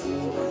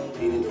canteen,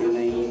 painted her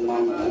name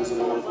on the nose of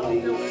my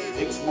plane.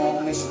 6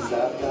 more missions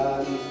I've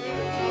gotten,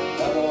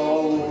 got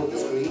all over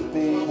this great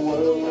big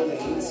world. I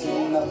ain't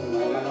seen nothing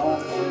like my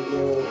Northland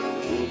girl.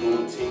 We're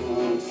gonna take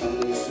home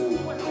someday soon,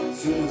 as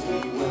soon as we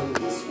win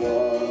this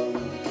war.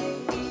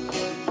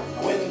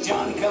 When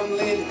Johnny come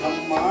late,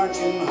 come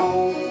marching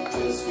home,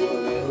 just for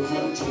the medals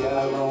and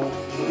GI Rome.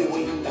 He'll be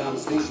waiting down the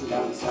station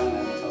down in San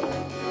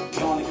Antonio.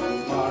 Johnny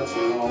comes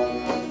marching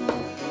home.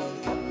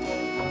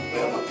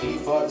 Well, my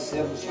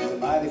P-47, she's a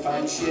mighty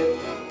fine ship.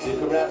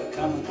 Took a rapid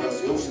coming across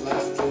the ocean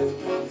last trip.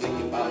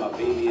 Thinking about my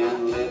baby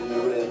and letting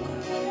her rip.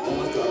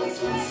 Almost got her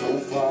through so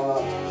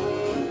far.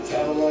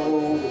 Travel all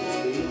over this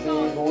great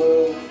big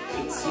world.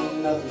 Ain't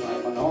seen nothing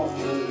like my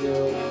Northland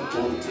girl.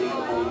 Gonna take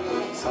her home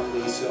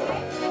someday, so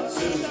as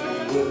soon as we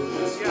win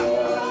this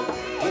war.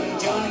 When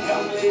Johnny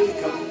come late,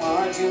 come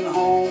marching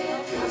home,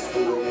 just for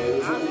the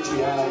medals and the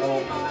GI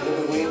Rome. They'll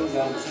be waiting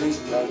down the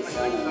station down in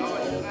San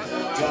Antonio.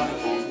 Johnny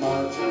comes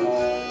marching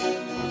home.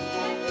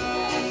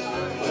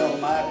 Well,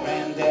 my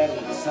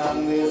granddaddy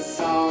sung this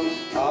song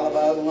all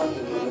about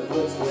London when the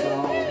Blitz was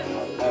on. I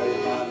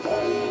married my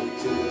daughter and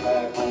took her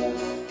back home,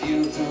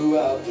 here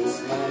throughout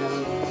this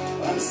land.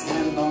 I'm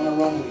standing on the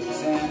runway in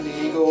San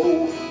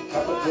Diego,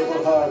 couple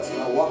purple hearts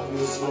and I walk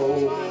real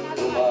slow.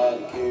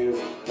 Nobody cares,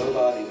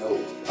 nobody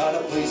knows about a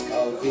place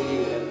called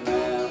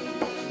Vietnam.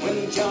 When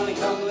Johnny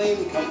come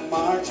late, come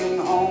marching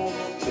home,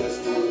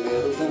 just for the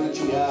medals and the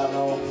GI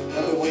Rome.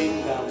 They'll be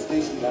waiting down the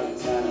station down in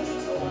San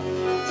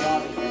Antonio.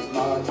 Johnny comes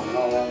marching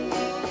home.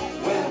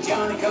 When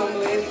Johnny come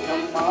late,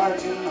 come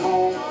marching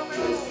home,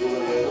 just for the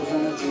medals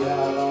and the GI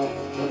Rome.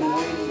 They'll be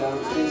waiting down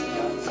the station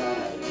down in San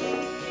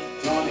Antonio.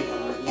 Johnny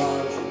comes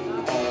marching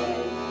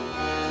home.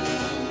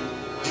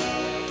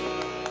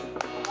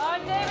 Oh,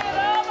 Davey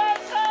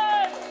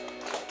Robertson!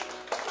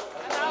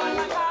 And now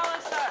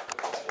McAllister.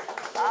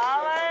 All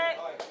right.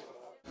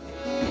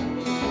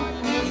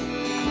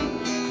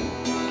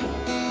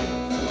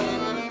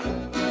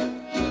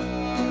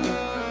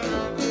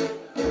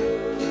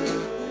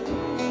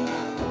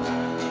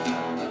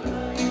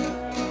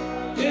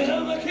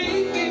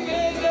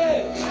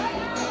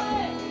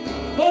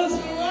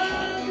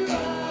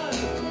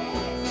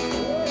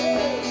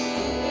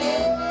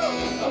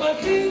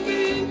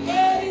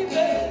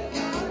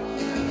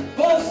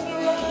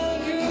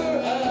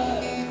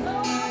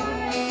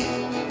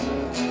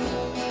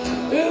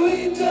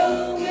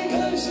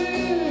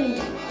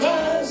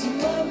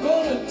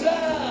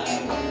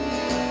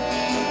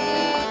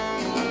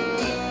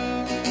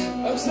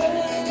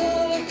 sitting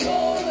on the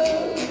corner,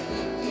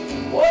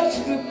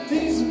 watching the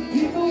decent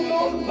people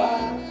go by.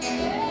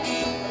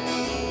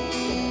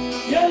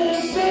 Yeah,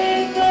 they're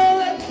sitting on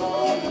that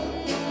corner,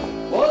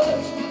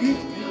 watching the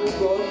good people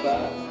go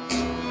by.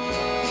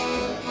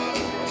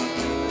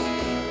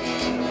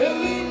 If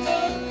we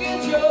don't get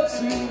job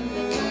soon,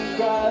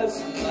 cries,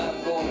 I'm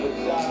gonna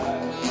die.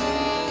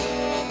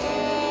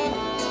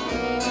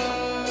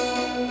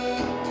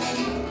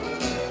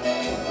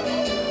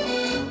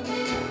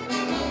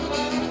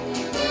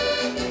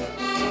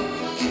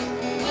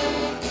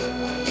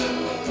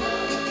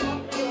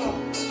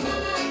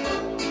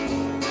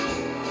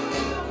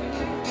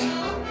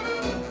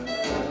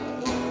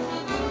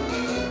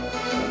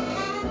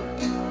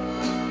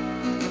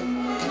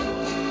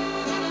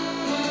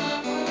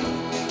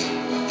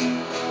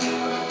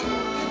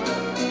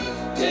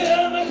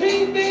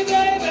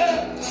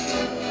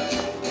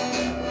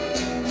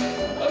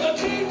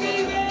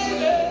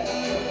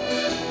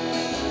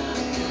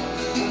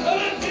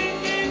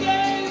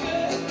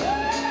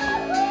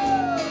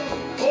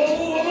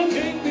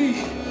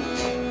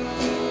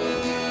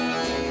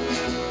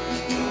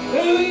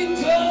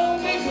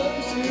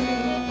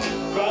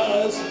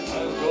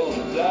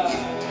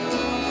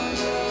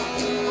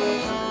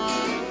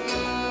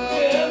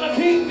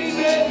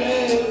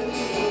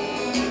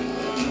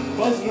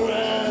 Buzzing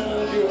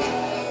around your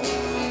eyes.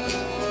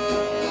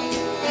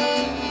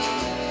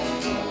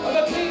 I'm a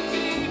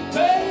baby,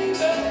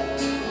 baby,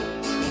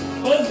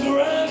 buzzing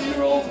around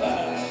your old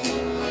eyes.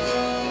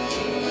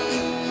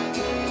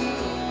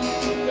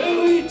 If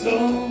we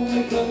don't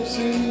make up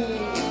soon,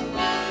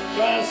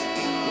 Christ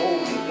is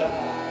going to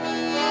die.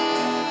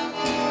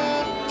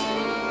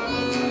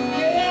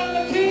 Yeah, I'm a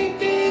king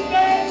bee,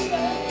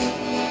 baby.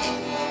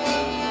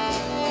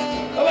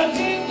 I'm a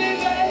king bee,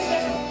 baby.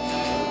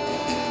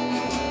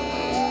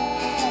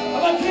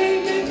 I'm a king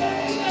bee, baby.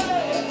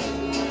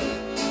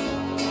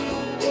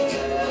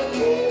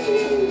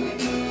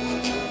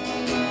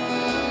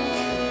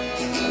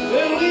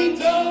 If we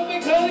don't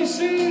make honey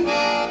soon,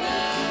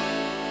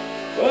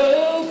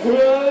 well,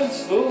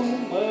 Christ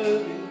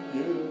almighty,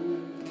 yeah,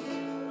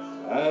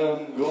 I'm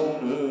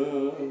gonna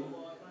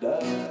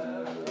die.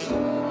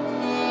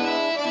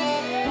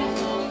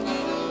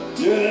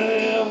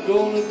 Yeah, I'm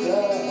gonna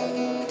die.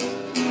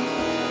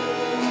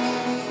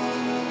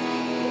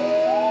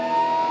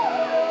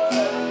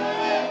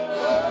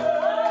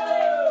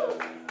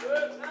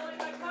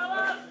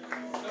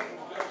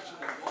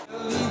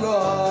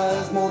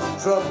 Leroy's more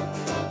trouble.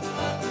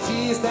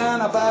 She's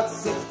down about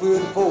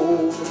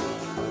 6'4".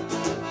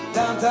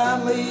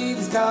 Downtown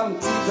ladies call him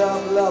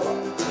treetop lover.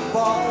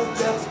 Paul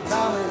just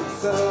common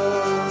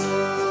son.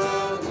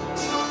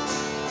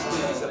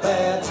 He's a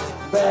bad,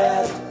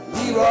 bad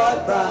Leroy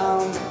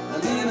Brown. The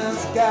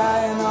meanest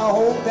guy in the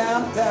whole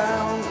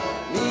downtown.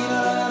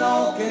 Meaner than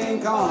old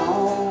King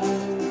Kong.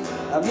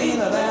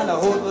 Meaner than the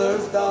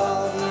hoodler's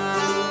dog.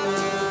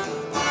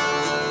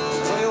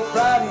 Well,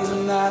 Friday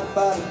night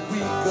about a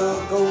week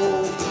ago,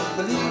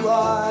 the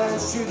Leroy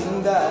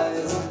shooting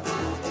dies.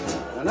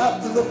 And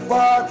up to the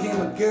bar came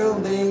a girl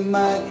named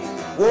Maggie.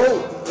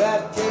 Whoa,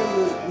 that girl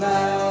looked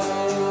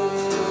nice.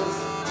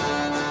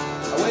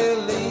 Well,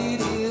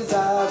 ladies'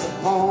 eyes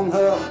upon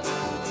her,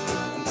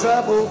 and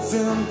trouble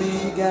soon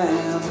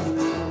began.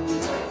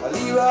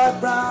 Leroy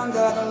Brown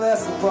got a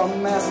lesson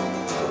from Master,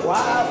 the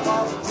wife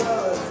of a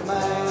jealous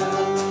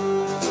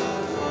man.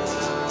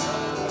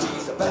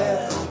 He's a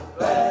bad,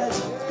 bad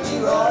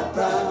Leroy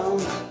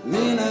Brown,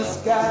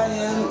 meanest guy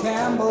in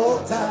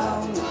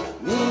Campbelltown.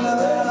 Meaner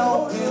than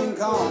old King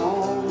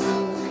Kong,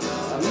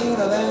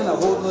 meaner than a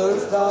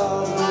hoodler's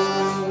dog.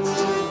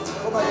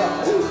 Oh my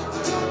God. Ooh.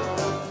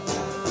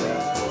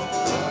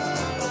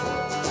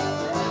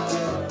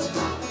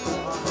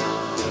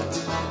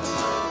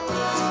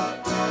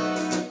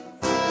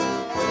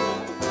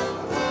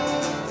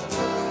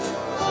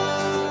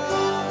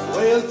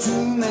 Well,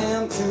 two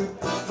men took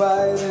to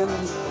fighting,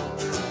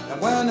 and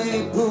when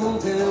they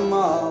pulled him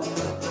off,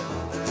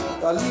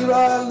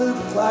 Leroy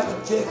looked like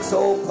a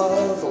jigsaw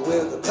puzzle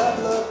with a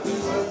couple of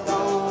pieces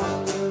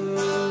gone.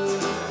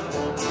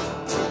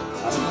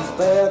 He's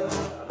bad,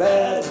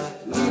 bad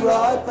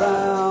Leroy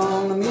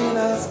Brown, the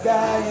meanest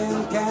guy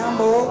in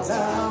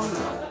Campbelltown.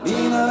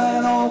 Meaner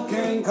than old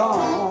King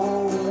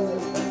Kong,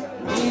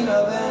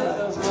 meaner than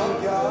a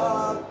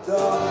junkyard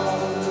dog.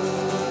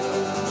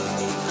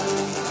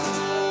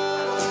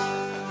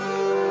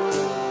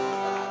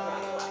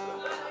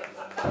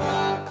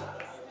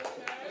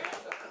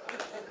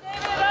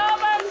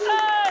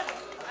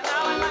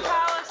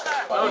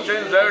 No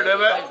change there,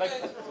 Davey.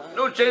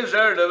 No change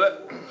there, Davey.